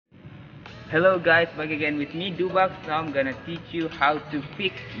Hello guys, back again with me Dubax. Now I'm gonna teach you how to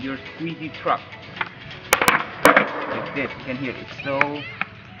fix your squeezy truck. Like this, you can hear it's so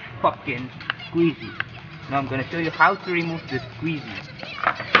fucking squeezy. Now I'm gonna show you how to remove the squeezy.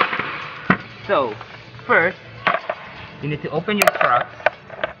 So first you need to open your truck.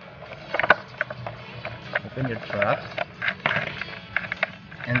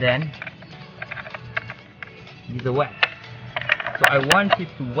 And then use a wax. So I want you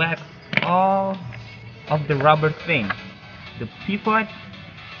to wax all of the rubber thing, the pivot,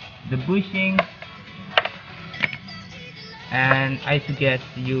 the bushing, and I suggest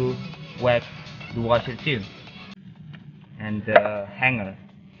you wax the washer too, and the hanger,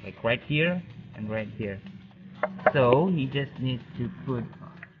 like right here and right here. So you just need to put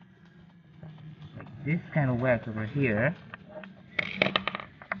like this kind of wax over here,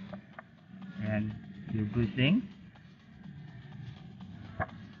 and your bushing.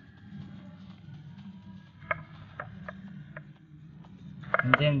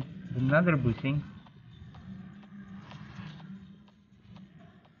 And then another bushing,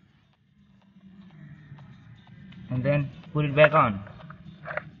 and then put it back on.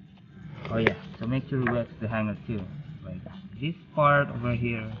 Oh yeah, so make sure you wax the hanger too. Like this part over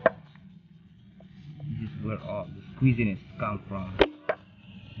here, this is where all the squeeziness comes from.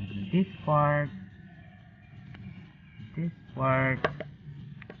 And then this part, and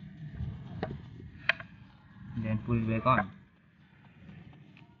then put it back on.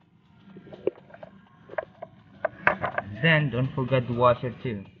 Then don't forget the washer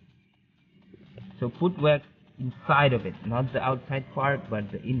too. So put wax inside of it, not the outside part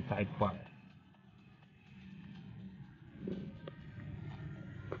but the inside part.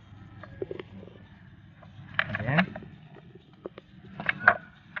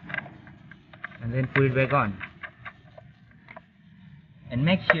 And then put it back on. And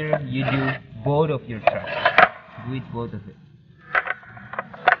make sure you do both of your trucks. Do it both of it.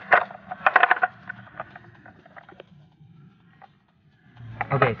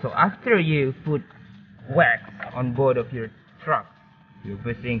 Okay, so after you put wax on both of your trucks, your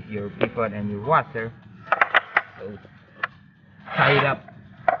bushings, your pivot, and your washer, so tie it up,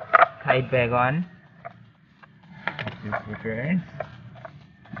 tie it back on, return,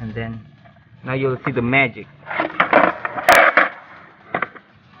 and then now you'll see the magic.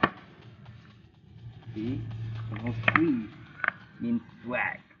 See, no squeeze means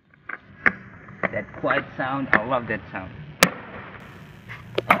swag. That quiet sound, I love that sound.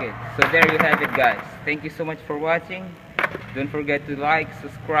 Okay, so there you have it guys. Thank you so much for watching. Don't forget to like,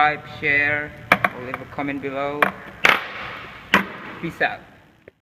 subscribe, share, or leave a comment below. Peace out.